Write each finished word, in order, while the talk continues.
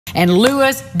And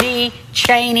Louis D.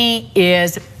 Chaney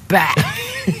is back.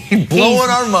 Blowing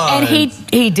our minds. And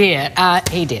he did.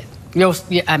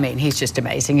 I mean, he's just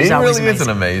amazing. He's always really is an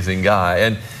amazing guy.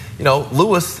 And, you know,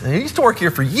 Louis, he used to work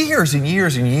here for years and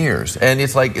years and years. And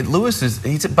it's like,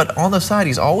 but on the side,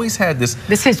 he's always had this.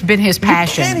 This has been his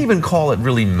passion. You can't even call it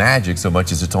really magic so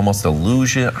much as it's almost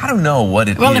illusion. I don't know what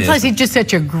it is. Well, and plus, he's just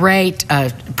such a great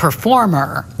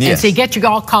performer. Yes. And so he gets you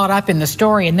all caught up in the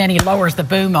story, and then he lowers the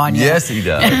boom on you. Yes, he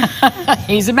does.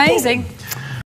 He's amazing.